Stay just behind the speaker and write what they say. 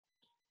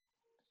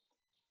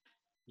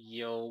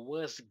Yo,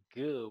 what's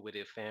good with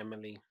it,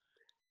 family?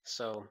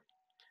 So,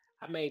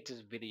 I made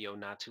this video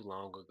not too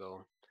long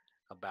ago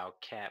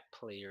about cat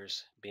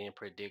players being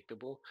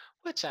predictable,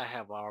 which I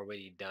have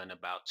already done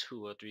about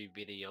two or three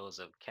videos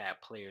of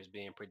cat players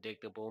being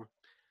predictable.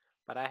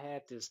 But I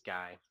had this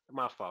guy,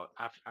 my fault.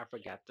 I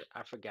forgot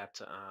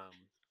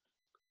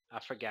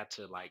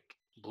to like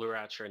blur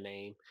out your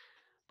name.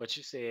 But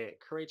you said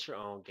create your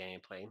own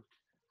gameplay.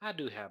 I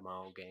do have my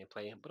own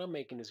gameplay, but I'm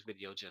making this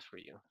video just for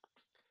you.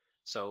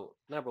 So,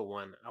 number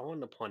one, I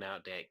want to point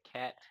out that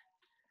cat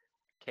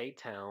K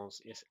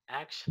Towns is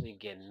actually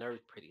getting nerfed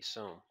pretty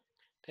soon.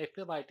 They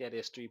feel like that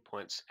his 3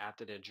 points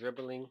after the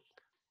dribbling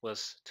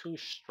was too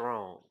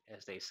strong,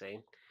 as they say,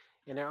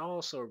 and they're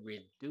also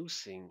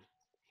reducing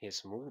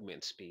his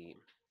movement speed.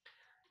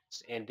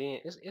 And then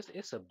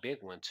it's a big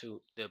one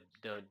too. The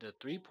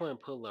 3 point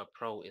pull up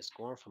pro is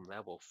going from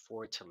level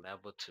 4 to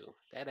level 2.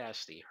 That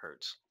actually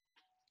hurts.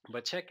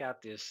 But check out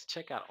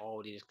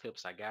all these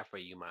clips I got for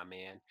you, my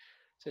man.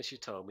 Since you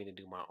told me to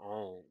do my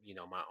own,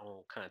 my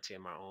own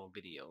content, my own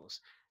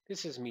videos.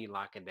 This is me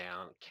locking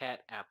down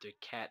cat after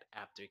cat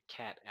after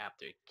cat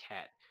after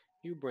cat.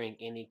 You bring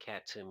any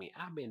cat to me.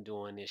 I've been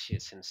doing this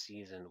shit since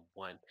season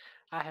 1.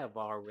 I have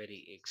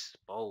already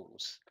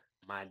exposed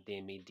my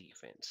demi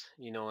defense.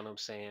 You know what I'm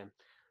saying?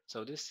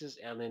 So this is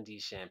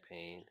LND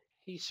Champagne.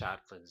 He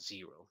shot for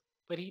zero.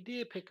 But he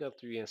did pick up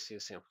 3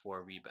 assists and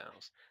 4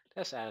 rebounds.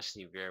 That's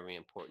actually very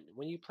important.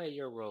 When you play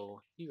your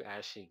role, you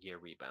actually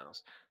get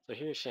rebounds. So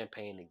here's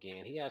Champagne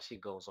again. He actually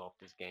goes off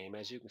this game.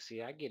 As you can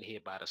see, I get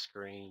hit by the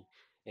screen,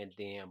 and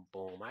then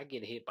boom, I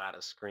get hit by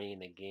the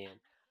screen again.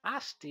 I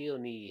still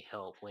need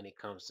help when it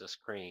comes to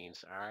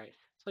screens, all right?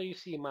 So you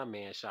see my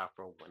man shot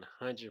for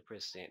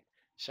 100%.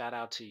 Shout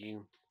out to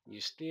you. You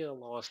still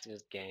lost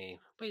this game.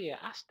 But yeah,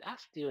 I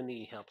still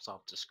need helps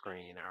off the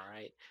screen, all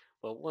right?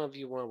 But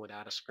 1v1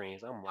 without a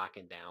screens, I'm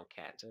locking down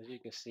cats. As you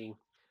can see,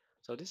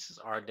 so this is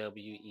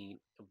RWE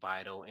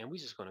Vital, and we're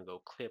just gonna go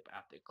clip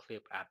after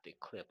clip after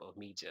clip of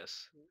me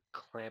just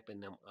clamping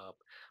them up.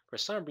 For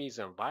some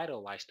reason,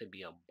 Vital likes to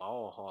be a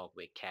ball hog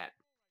with Cat.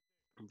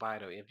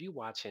 Vital, if you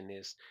watching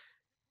this,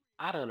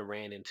 I done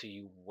ran into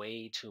you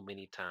way too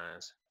many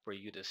times for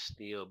you to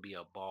still be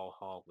a ball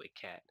hog with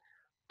Cat.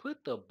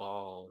 Put the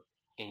ball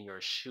in your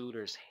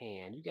shooter's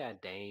hand. You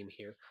got Dame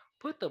here.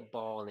 Put the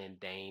ball in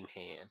Dame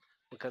hand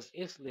because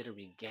it's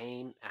literally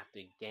game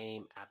after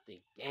game after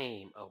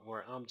game of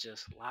where I'm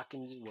just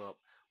locking you up,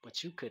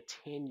 but you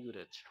continue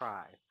to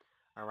try.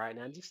 All right,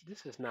 now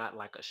this is not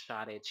like a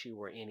shot at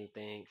you or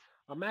anything.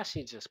 I'm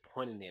actually just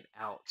pointing it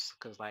out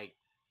because like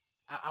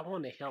I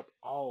want to help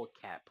all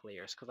cat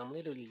players because I'm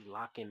literally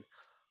locking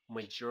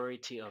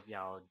majority of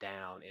y'all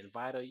down. And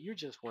Vita, you're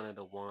just one of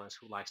the ones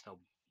who likes to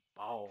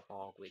ball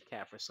hog with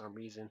cat for some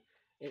reason.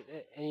 And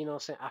you know what I'm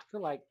saying? I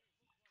feel like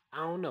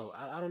I don't know.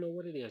 I don't know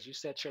what it is. You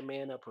set your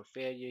man up for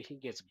failure. He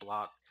gets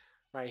blocked.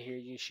 Right here,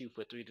 you shoot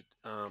for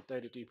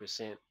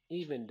 33%,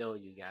 even though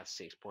you got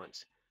 6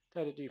 points.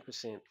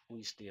 33%,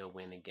 we still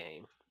win the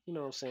game. You know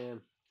what I'm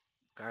saying?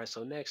 All right.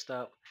 So next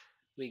up,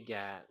 we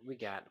got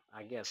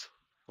I guess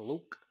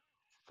Fluke,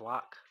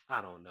 Flock.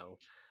 I don't know,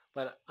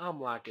 but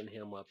I'm locking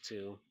him up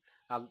too.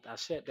 I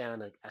shut down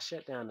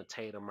the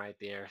Tatum right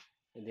there,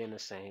 and then the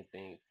same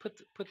thing.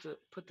 Put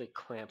the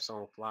clamps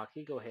on Flock.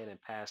 He go ahead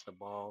and pass the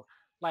ball,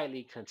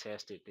 lightly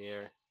contested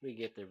there. We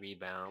get the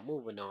rebound.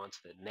 Moving on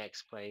to the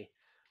next play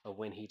of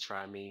when he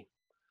try me.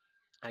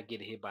 I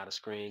get hit by the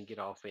screen, get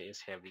off it.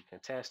 It's heavily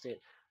contested,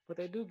 but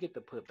they do get the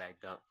putback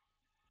dunk.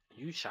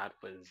 You shot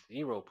for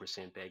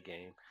 0% that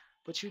game,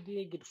 but you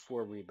did get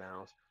 4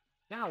 rebounds.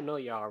 Y'all know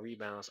y'all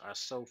rebounds are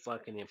so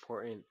fucking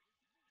important.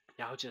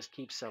 Y'all just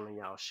keep selling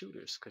y'all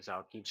shooters because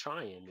y'all keep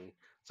trying me.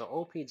 So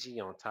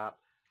OPG on top,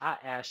 I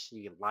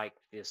actually like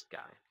this guy.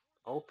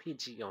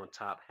 OPG on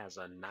top has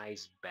a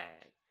nice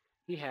bag.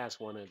 He has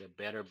one of the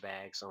better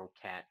bags on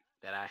Cat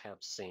that I have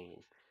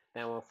seen.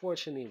 Now,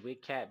 unfortunately,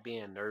 with Cat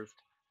being nerfed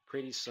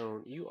pretty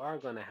soon, you are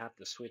gonna have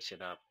to switch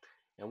it up,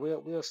 and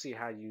we'll see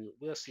how you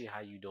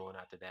doing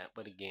after that.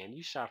 But again,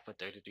 you shot for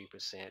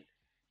 33%.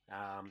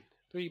 Um,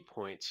 3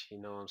 points, you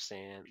know what I'm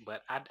saying?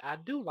 But I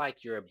do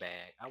like your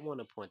bag. I want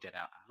to point that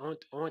out.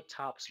 On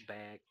Top's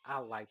bag, I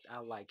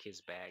like his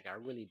bag. I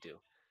really do.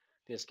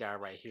 This guy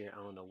right here,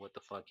 I don't know what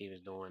the fuck he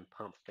was doing,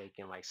 pump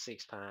faking like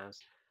 6 times.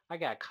 I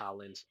got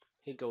Collins.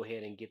 He go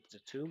ahead and get the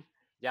two.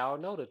 Y'all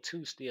know the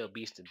two still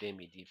beats the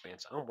demi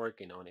defense. I'm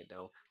working on it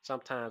though.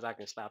 Sometimes I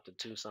can stop the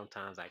two,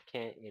 sometimes I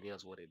can't. It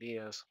is what it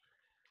is.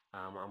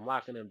 I'm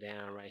locking him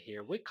down right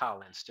here with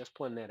Collins. Just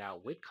pointing that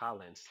out with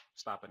Collins,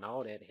 stopping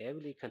all that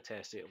heavily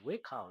contested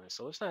with Collins.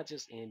 So it's not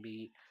just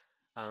Embiid.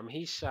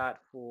 He shot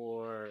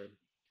for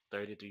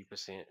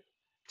 33%,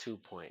 2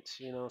 points.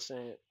 You know what I'm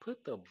saying?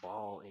 Put the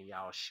ball in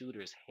y'all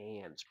shooters'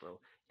 hands, bro.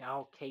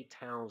 Y'all K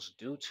Towns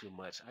do too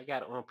much. I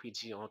got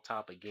RPG on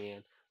top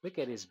again. Look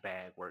at his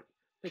bag work.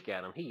 Look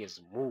at him. He is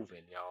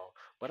moving, y'all.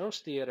 But I'm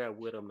still there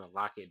with him to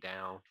lock it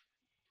down.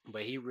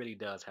 But he really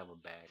does have a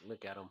bag.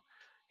 Look at him.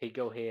 He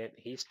go ahead.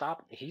 He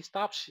stopped. He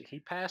stopped. He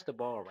passed the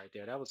ball right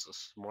there. That was a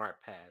smart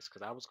pass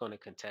because I was going to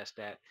contest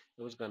that.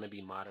 It was going to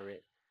be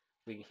moderate.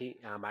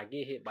 I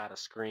get hit by the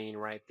screen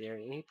right there,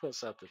 and he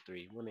puts up the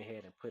three. Went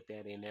ahead and put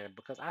that in there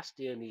because I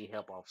still need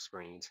help off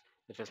screens.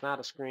 If it's not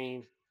a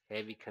screen,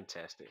 heavy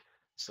contested.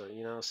 So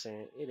you know what I'm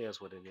saying? It is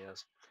what it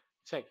is.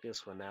 Check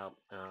this one out.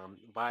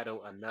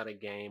 Vital, another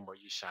game where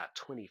you shot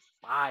 25%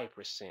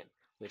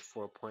 with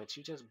 4 points.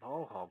 You just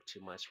ball hog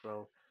too much,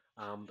 bro.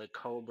 The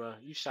Cobra,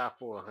 you shot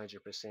for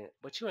 100%,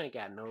 but you ain't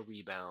got no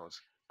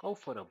rebounds. Go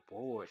for the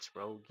boards,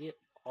 bro. Get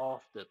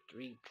off the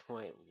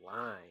 3-point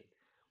line.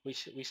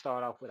 We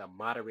start off with a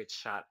moderate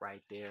shot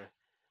right there.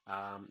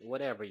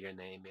 Whatever your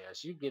name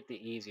is, you get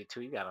the easy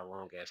two. You got a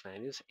long ass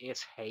name.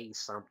 It's Hay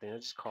something. I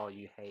just call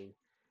you Hay.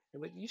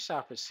 But you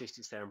shot for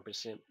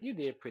 67%. You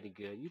did pretty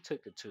good. You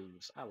took the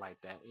twos. I like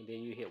that. And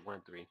then you hit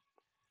 1 3.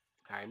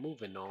 All right,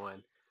 moving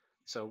on.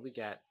 So we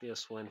got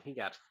this one. He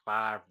got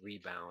 5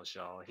 rebounds,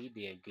 y'all. He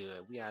did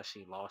good. We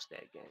actually lost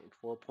that game.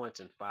 4 points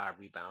and 5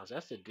 rebounds.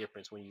 That's the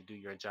difference when you do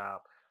your job.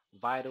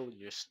 Vital,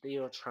 you're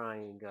still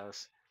trying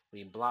us.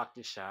 We blocked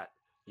the shot.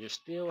 You're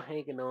still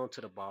hanging on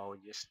to the ball.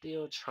 You're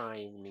still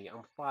trying me.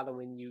 I'm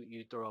following you.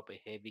 You throw up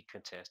a heavy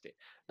contested.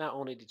 Not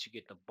only did you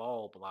get the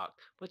ball blocked,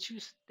 but you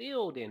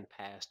still didn't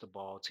pass the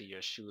ball to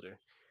your shooter.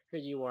 Here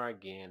you are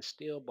again,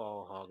 still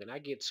ball hogging. I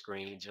get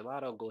screened.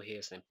 Gelato go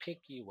ahead and pick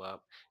you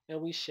up,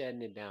 and we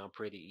shutting it down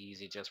pretty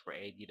easy just for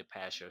AD to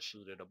pass your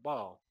shooter the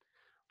ball.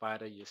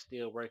 Fighter, you're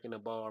still working the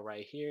ball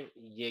right here.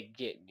 You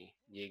get me.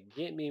 You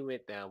get me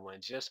with that one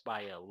just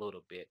by a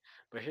little bit.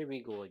 But here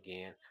we go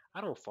again. I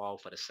don't fall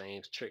for the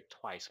same trick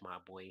twice, my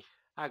boy.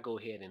 I go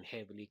ahead and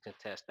heavily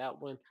contest that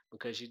one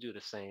because you do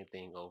the same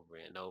thing over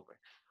and over.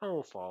 I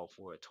don't fall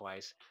for it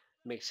twice.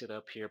 Mix it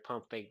up here.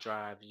 Pump fake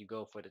drive. You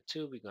go for the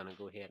two. We're going to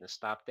go ahead and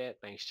stop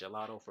that. Thanks,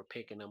 Gelato, for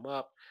picking them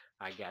up.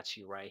 I got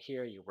you right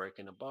here. You're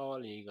working the ball,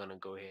 and you're going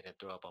to go ahead and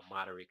throw up a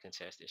moderate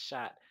contested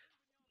shot.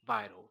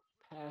 Vital.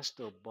 Pass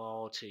the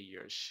ball to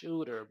your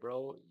shooter,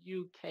 bro.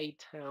 UK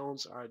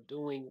Towns are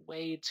doing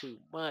way too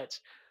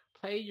much.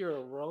 Play your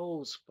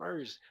roles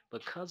first.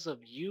 Because of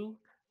you,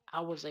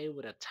 I was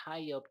able to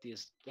tie up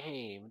this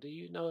game. Do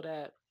you know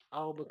that?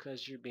 All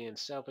because you're being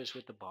selfish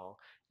with the ball.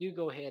 You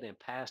go ahead and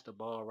pass the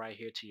ball right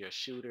here to your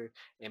shooter,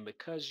 and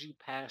because you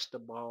passed the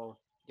ball,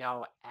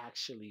 y'all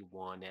actually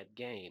won that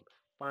game.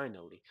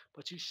 Finally,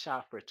 but you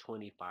shot for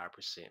 25%.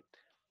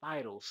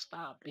 Vital,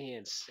 stop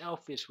being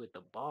selfish with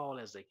the ball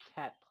as a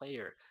cat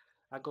player.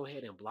 I go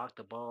ahead and block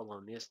the ball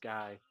on this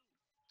guy,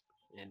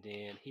 and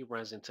then he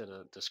runs into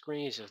the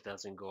screen, just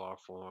doesn't go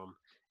off for him,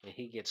 and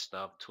he gets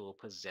stuffed to a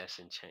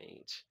possession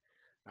change.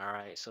 All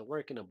right, so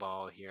working the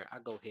ball here, I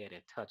go ahead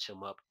and touch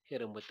him up,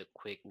 hit him with the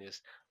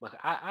quickness. But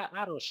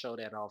I don't show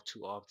that off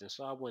too often,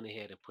 so I went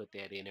ahead and put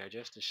that in there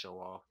just to show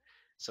off.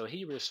 So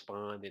he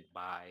responded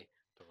by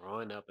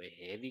throwing up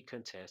a heavy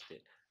contested.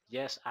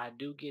 Yes, I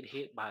do get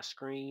hit by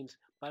screens,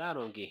 but I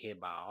don't get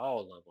hit by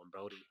all of them,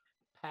 Brody.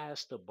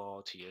 Pass the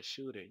ball to your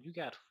shooter. You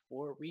got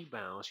 4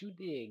 rebounds. You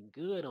did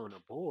good on the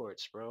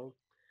boards, bro.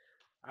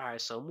 All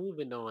right, so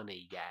moving on to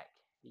Yak.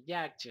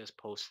 Yak just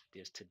posted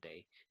this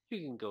today. You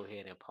can go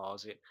ahead and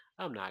pause it.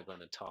 I'm not going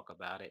to talk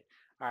about it.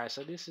 All right,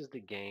 so this is the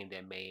game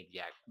that made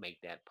Yak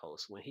make that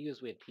post. When he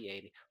was with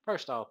P80,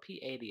 first off,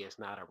 P80 is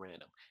not a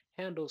random.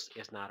 Handles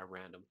is not a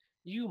random.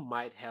 You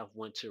might have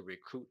went to a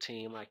recruit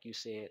team, like you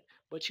said,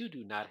 but you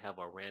do not have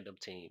a random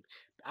team.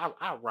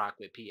 I rock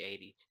with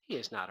P80. He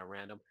is not a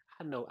random.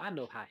 I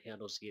know how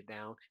handles get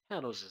down.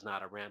 Handles is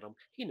not a random.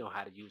 He know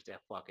how to use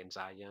that fucking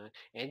Zion.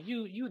 And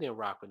you didn't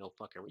rock with no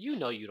fucking. You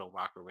know you don't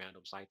rock with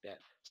randoms like that.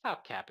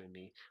 Stop capping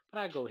me. But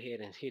I go ahead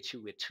and hit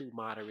you with two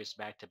moderates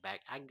back to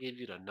back. I give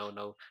you the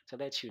no to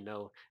let you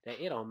know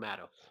that it don't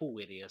matter who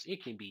it is.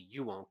 It can be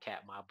you on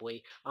cap, my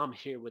boy. I'm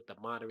here with the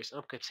moderates.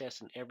 I'm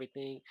contesting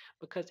everything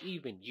because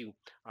even you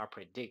are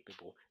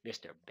predictable,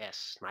 Mr.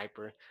 Best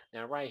Sniper.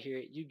 Now right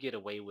here, you get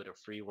away with a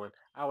free one.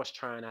 I was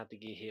trying not to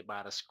get hit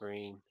by the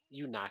screen.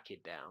 You knock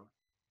it down.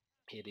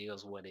 It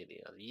is what it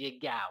is. You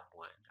got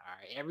one. All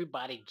right.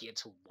 Everybody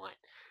gets one.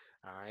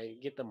 All right,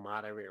 get the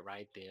moderate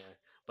right there.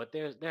 But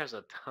there's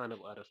a ton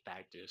of other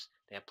factors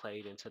that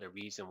played into the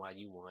reason why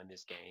you won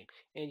this game,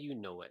 and you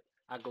know it.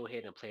 I go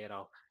ahead and play it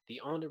off.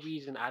 The only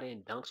reason I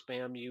didn't dunk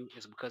spam you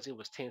is because it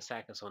was 10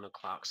 seconds on the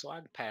clock, so I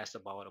passed the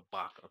ball to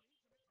Baca.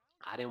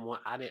 I didn't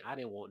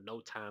want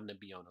no time to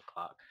be on the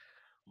clock.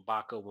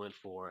 Baca went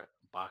for it.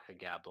 Baca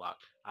got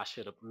blocked. I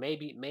should have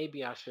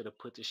maybe I should have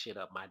put the shit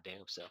up my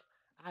damn self.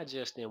 I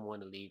just didn't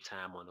want to leave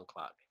time on the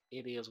clock.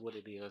 It is what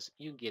it is.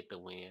 You get the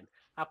win.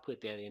 I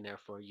put that in there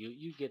for you.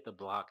 You get the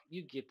block.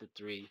 You get the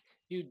three.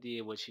 You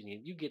did what you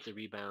need. You get the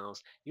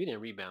rebounds. You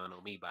didn't rebound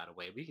on me, by the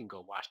way. We can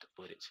go watch the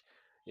footage.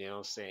 You know what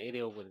I'm saying? It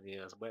is what it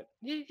is. But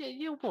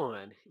you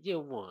won. You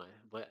won.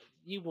 But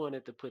you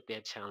wanted to put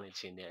that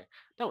challenge in there.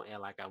 Don't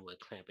act like I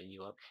wasn't clamping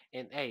you up.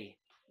 And hey,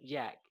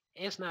 Yak,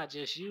 it's not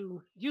just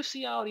you. You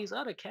see all these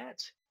other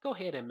cats. Go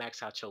ahead and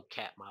max out your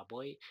cat, my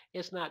boy.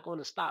 It's not going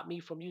to stop me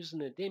from using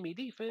the demi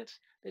defense.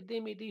 The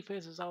demi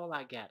defense is all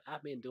I got.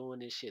 I've been doing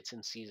this shit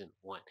since season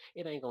one.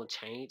 It ain't gonna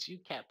change. You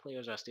cat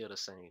players are still the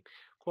same.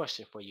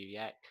 Question for you,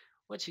 Yak.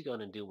 What you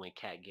gonna do when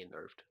cat get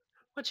nerfed?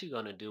 What you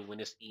gonna do when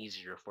it's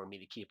easier for me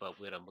to keep up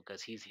with him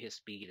because his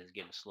speed is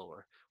getting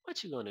slower?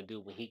 What you gonna do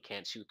when he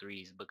can't shoot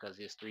threes because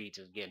his threes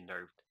is getting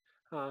nerfed?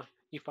 Huh?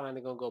 You finally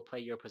gonna go play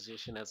your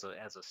position as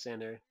a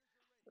center?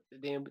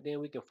 Then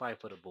we can fight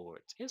for the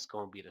boards. It's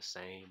gonna be the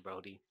same,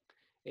 Brody.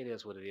 It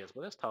is what it is.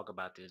 But let's talk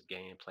about this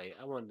gameplay.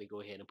 I wanted to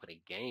go ahead and put a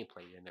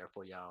gameplay in there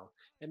for y'all,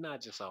 and not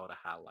just all the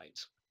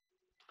highlights.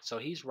 So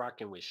he's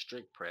rocking with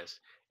strict press,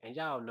 and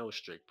y'all know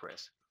strict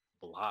press.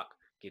 Block,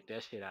 get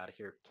that shit out of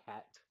here,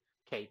 cat.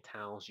 K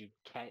Towns, you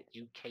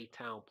K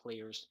Town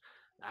players.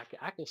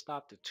 I can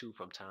stop the two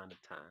from time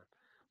to time,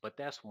 but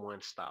that's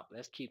one stop.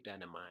 Let's keep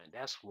that in mind.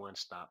 That's one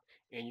stop,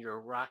 and you're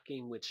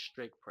rocking with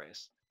strict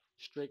press.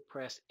 Strict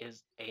press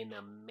is an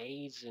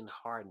amazing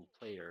hardened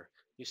player.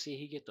 You see,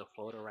 he get the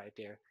photo right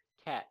there.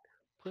 Cat,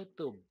 put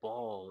the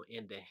ball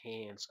in the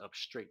hands of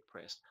strict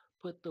press.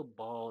 Put the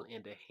ball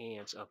in the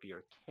hands of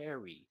your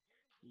carry.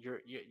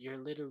 You're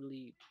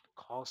literally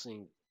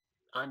causing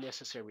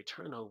unnecessary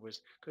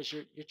turnovers because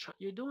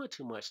you're doing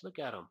too much. Look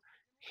at him,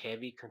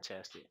 heavy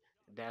contested.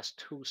 That's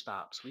two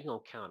stops. We gonna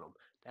count them.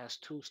 That's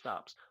two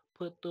stops.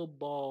 Put the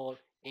ball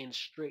in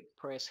strict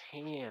press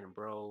hand,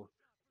 bro.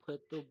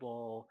 Put the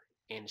ball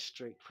in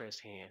strict press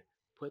hand.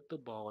 Put the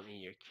ball in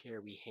your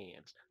carry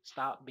hands.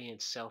 Stop being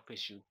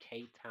selfish, you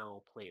K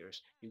Town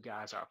players. You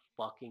guys are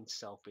fucking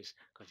selfish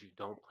because you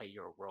don't play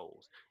your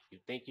roles. You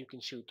think you can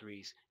shoot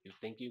threes, you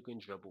think you can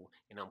dribble,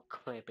 and I'm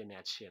clamping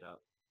that shit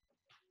up.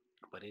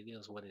 But it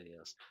is what it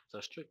is.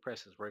 So strict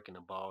press is working the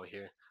ball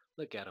here.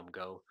 Look at him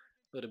go.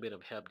 A little bit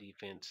of help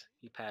defense.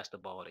 He passed the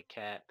ball to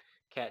Cat.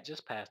 Cat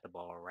just passed the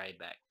ball right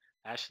back.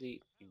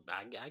 Actually,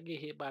 I get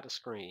hit by the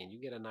screen.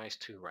 You get a nice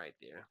two right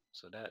there.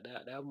 So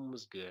that one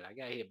was good. I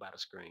got hit by the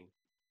screen.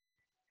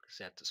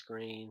 Set the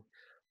screen.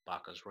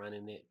 Baca's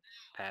running it.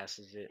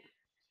 Passes it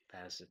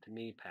to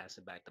me. Pass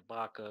it back to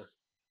Baca.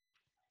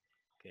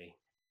 Okay.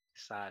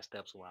 Side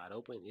steps wide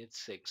open.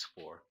 It's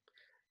 6-4.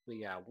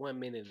 We got 1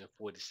 minute and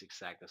 46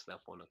 seconds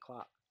left on the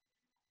clock.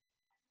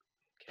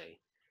 Okay.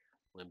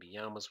 When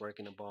Biyama's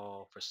working the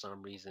ball, for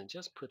some reason,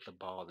 just put the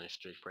ball in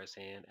strict press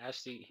hand.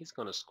 Actually, he's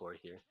gonna score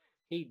here.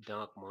 He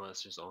dunk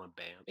monsters on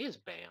Bam. It's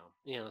Bam.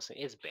 You know what I'm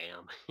saying? It's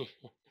Bam.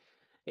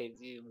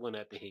 It one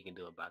nothing he can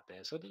do about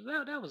that. So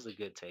that was a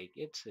good take.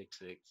 It's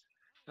 6-6.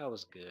 That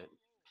was good.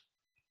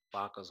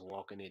 Baca's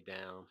walking it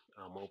down.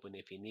 I'm open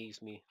if he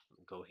needs me.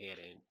 Go ahead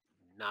and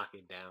knock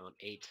it down.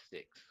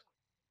 8-6.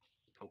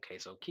 Okay,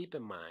 so keep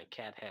in mind,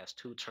 Cat has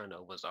two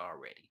turnovers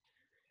already.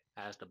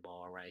 Has the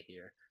ball right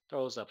here.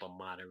 Throws up a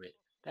moderate.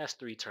 That's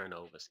three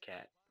turnovers,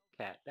 Cat.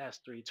 Cat, that's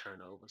three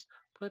turnovers.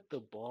 Put the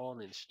ball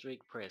in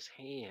strict press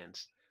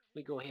hands.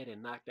 We go ahead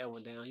and knock that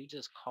one down. You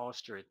just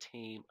cost your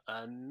team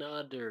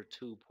another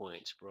 2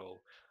 points, bro.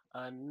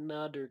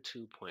 Another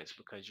 2 points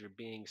because you're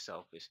being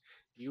selfish.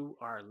 You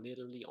are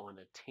literally on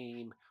a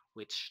team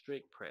with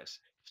strict press.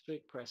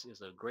 Strict press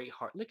is a great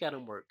heart. Look at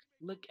him work.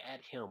 Look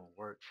at him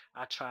work.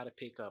 I try to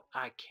pick up.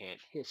 I can't.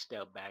 His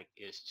step back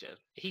is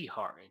just he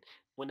hard.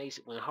 When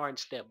Harden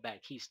stepped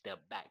back, he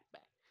stepped back.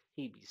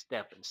 He be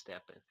stepping.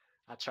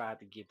 I tried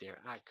to get there.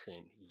 I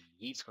couldn't.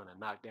 He's gonna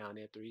knock down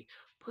that three.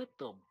 Put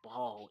the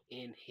ball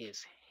in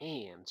his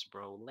hands,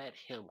 bro. Let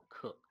him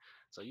cook.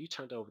 So you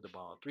turned over the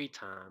ball 3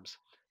 times.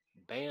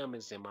 Bam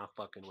is in my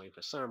fucking way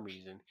for some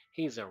reason.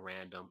 He's a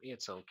random.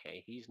 It's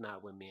okay. He's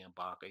not with me and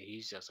Baca.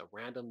 He's just a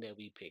random that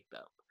we picked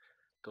up.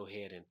 Go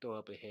ahead and throw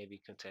up a heavy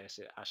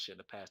contested. I should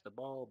have passed the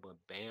ball, but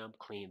Bam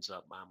cleans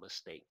up my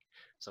mistake.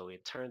 So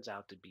it turns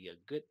out to be a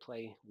good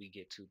play. We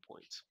get 2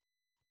 points.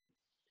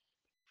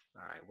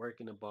 All right,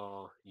 working the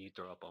ball, you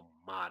throw up a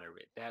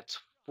moderate. That's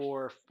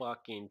four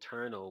fucking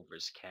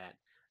turnovers, Cat.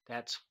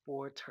 That's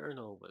four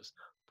turnovers.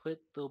 Put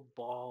the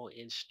ball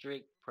in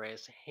strict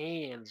press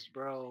hands,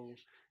 bro.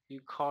 You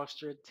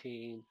cost your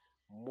team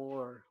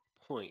more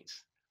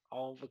points,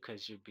 all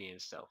because you're being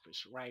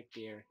selfish. Right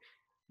there,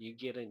 you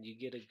get a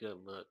good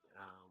look.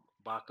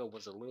 Baca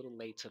was a little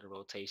late to the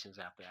rotations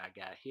after I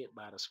got hit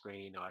by the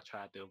screen, or I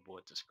tried to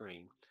avoid the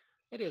screen.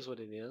 It is what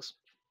it is.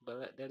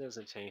 But that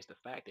doesn't change the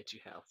fact that you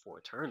have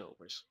four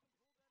turnovers.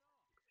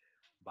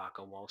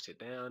 Baca walks it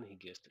down. He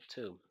gets the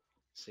two.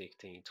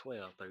 16-12,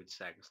 30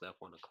 seconds left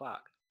on the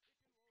clock.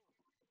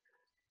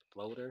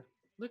 Floater.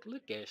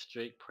 Look at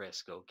Strict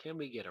Press go. Can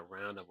we get a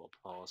round of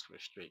applause for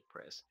Strict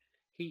Press?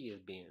 He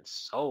is being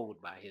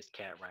sold by his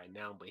cat right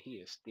now, but he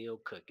is still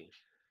cooking.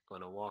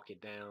 Gonna walk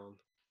it down.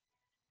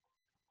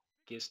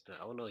 Gets the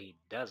oh no, he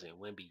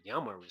doesn't.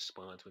 Wembanyama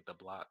responds with the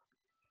block.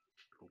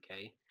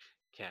 Okay.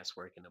 Cat's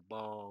working the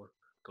ball.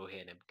 Go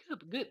ahead and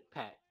good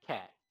pat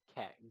cat.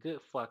 Good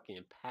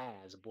fucking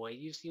pass, boy.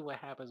 You see what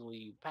happens when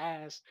you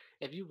pass?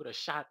 If you would have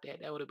shot that,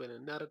 that would have been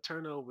another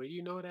turnover.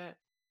 You know that?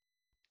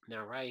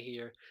 Now right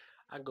here,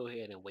 I go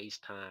ahead and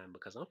waste time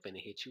because I'm finna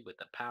hit you with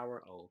the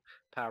power O.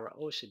 Power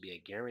O should be a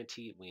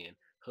guaranteed win.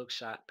 Hook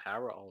shot,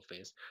 power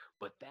offense.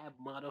 But that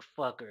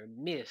motherfucker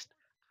missed.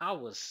 I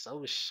was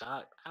so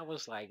shocked. I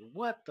was like,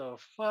 what the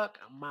fuck?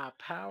 My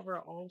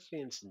power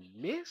offense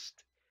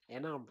missed?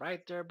 And I'm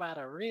right there by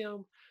the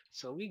rim.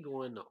 So we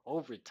go into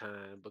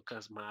overtime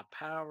because my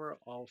power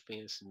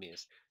offense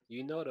missed.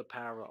 You know the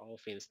power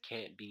offense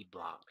can't be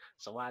blocked.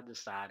 So I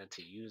decided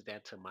to use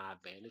that to my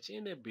advantage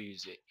and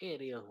abuse it.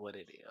 It is what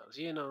it is.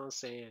 You know what I'm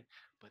saying?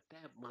 But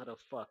that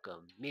motherfucker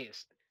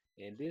missed.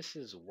 And this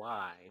is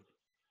why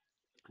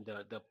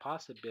the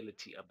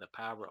possibility of the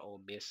power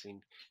O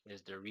missing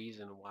is the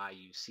reason why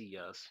you see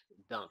us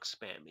dunk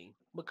spamming.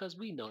 Because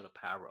we know the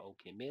power O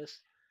can miss.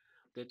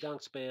 The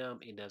dunk spam,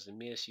 it doesn't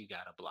miss, you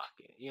gotta block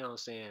it. You know what I'm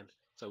saying?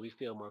 So we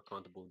feel more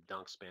comfortable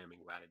dunk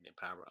spamming rather than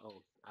power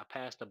O. I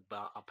passed the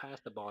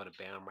ball to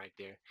Bam right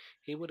there.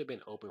 He would have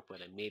been open for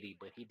the midi,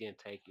 but he didn't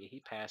take it.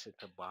 He passed it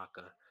to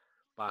Baca.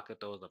 Baca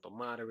throws up a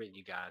moderate.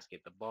 You guys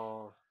get the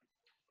ball.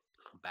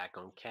 I'm back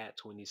on Cat.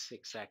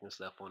 26 seconds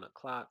left on the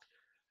clock.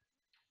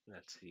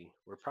 Let's see.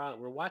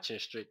 We're watching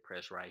strict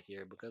press right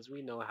here because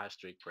we know how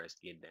strict press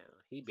get down.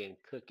 He been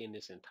cooking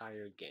this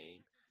entire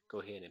game.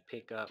 Go ahead and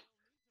pick up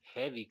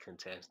heavy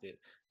contested.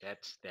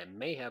 That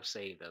may have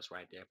saved us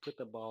right there. Put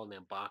the ball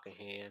in Baca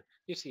hand.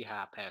 You see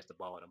how I passed the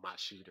ball to my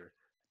shooter.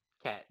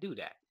 Cat, do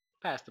that.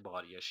 Pass the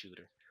ball to your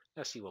shooter.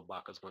 Let's see what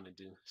Baca's gonna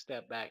do.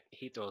 Step back.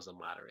 He throws a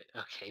moderate.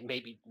 Okay,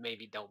 maybe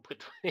don't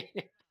put.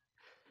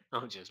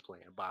 I'm just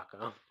playing Baca.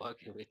 I'm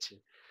fucking with you.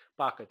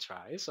 Baca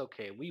try. It's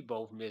okay. We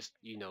both missed,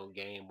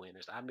 game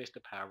winners. I missed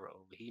the power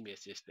over. He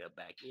missed his step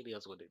back. It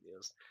is what it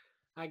is.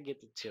 I get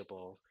the tip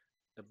off.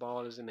 The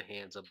ball is in the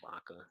hands of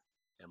Baca.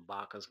 And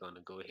Baca's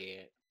gonna go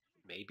ahead.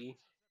 Maybe.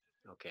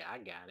 Okay, I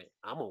got it.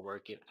 I'm gonna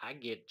work it. I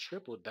get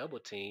triple double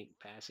team.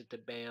 Pass it to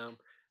Bam.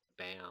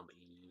 Bam.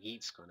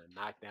 Yeet's gonna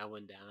knock that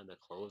one down to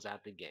close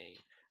out the game.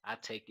 I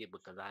take it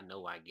because I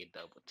know I get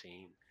double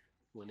team.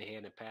 Went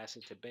ahead and passed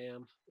it to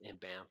Bam, and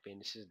Bam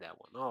finishes that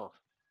one off.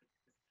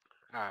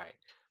 All right.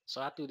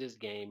 So I threw this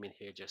game in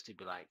here just to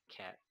be like,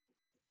 Cat,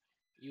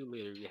 you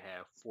literally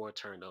have four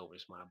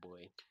turnovers, my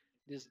boy.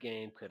 This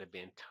game could have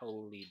been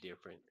totally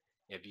different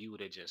if you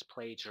would have just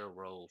played your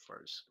role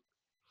first.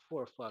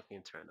 Four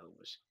fucking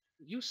turnovers.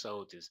 You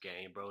sold this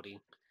game, Brody.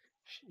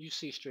 You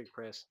see strict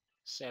press,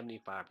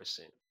 75%.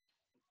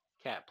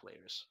 Cat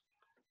players.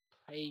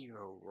 Play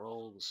your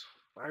roles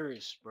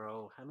first,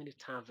 bro. How many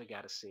times I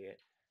gotta say it?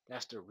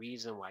 That's the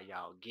reason why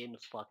y'all getting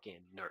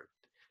fucking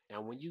nerfed.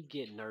 Now, when you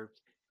get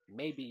nerfed,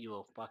 maybe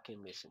you'll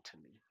fucking listen to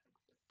me.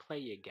 Play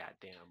your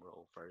goddamn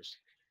role first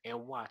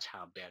and watch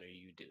how better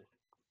you do.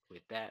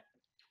 With that,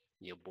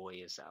 your boy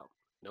is out.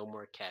 No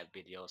more cat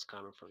videos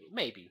coming from me.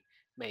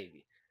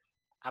 Maybe.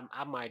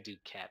 I might do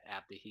cat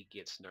after he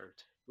gets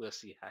nerfed. We'll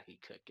see how he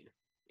cooking.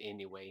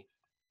 Anyway,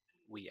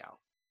 we out.